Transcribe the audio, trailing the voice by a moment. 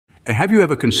Have you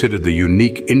ever considered the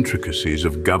unique intricacies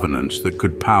of governance that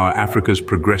could power Africa's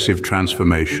progressive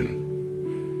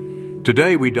transformation?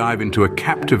 Today we dive into a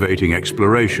captivating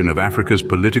exploration of Africa's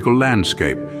political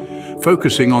landscape,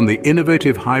 focusing on the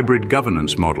innovative hybrid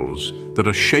governance models that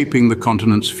are shaping the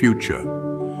continent's future.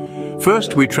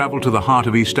 First, we travel to the heart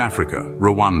of East Africa,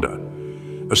 Rwanda.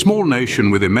 A small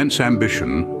nation with immense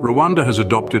ambition, Rwanda has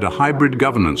adopted a hybrid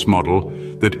governance model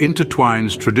that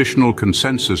intertwines traditional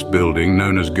consensus building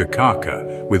known as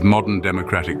Gakaka with modern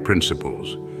democratic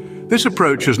principles. This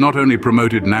approach has not only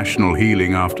promoted national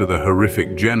healing after the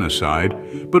horrific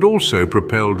genocide, but also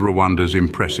propelled Rwanda's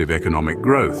impressive economic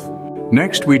growth.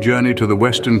 Next, we journey to the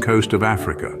western coast of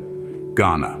Africa,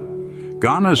 Ghana.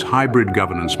 Ghana's hybrid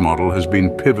governance model has been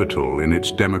pivotal in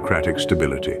its democratic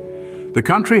stability. The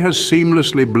country has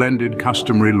seamlessly blended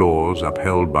customary laws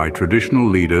upheld by traditional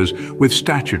leaders with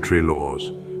statutory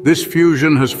laws. This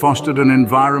fusion has fostered an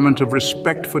environment of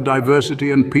respect for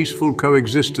diversity and peaceful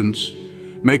coexistence,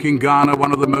 making Ghana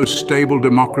one of the most stable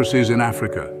democracies in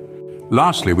Africa.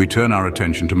 Lastly, we turn our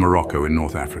attention to Morocco in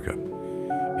North Africa.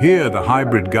 Here, the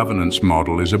hybrid governance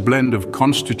model is a blend of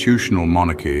constitutional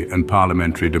monarchy and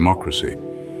parliamentary democracy.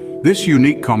 This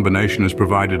unique combination has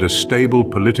provided a stable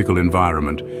political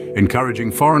environment,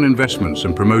 encouraging foreign investments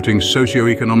and promoting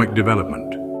socio-economic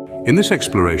development. In this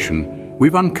exploration,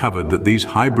 we've uncovered that these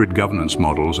hybrid governance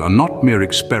models are not mere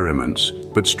experiments,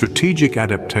 but strategic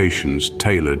adaptations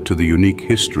tailored to the unique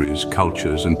histories,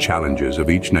 cultures, and challenges of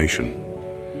each nation.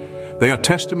 They are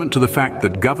testament to the fact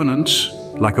that governance,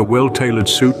 like a well-tailored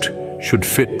suit, should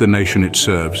fit the nation it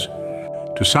serves.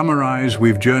 To summarize,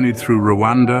 we've journeyed through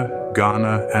Rwanda,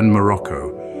 Ghana, and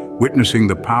Morocco, witnessing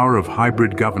the power of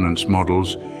hybrid governance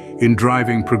models in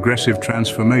driving progressive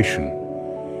transformation.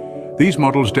 These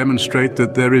models demonstrate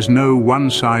that there is no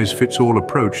one-size-fits-all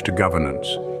approach to governance.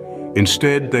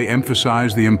 Instead, they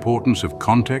emphasize the importance of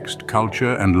context,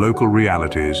 culture, and local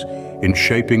realities in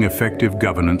shaping effective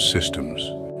governance systems.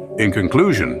 In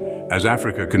conclusion, as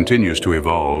Africa continues to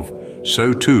evolve,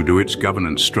 so too do its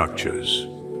governance structures.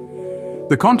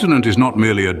 The continent is not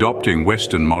merely adopting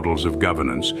Western models of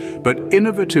governance, but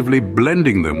innovatively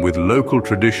blending them with local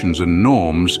traditions and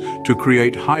norms to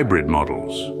create hybrid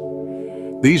models.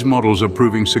 These models are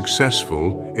proving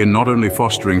successful in not only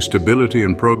fostering stability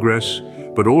and progress,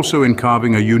 but also in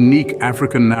carving a unique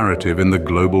African narrative in the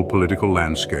global political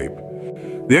landscape.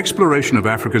 The exploration of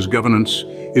Africa's governance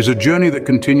is a journey that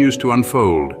continues to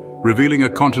unfold, revealing a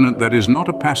continent that is not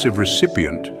a passive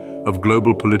recipient of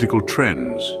global political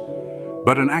trends,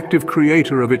 but an active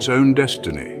creator of its own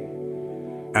destiny.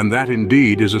 And that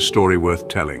indeed is a story worth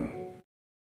telling.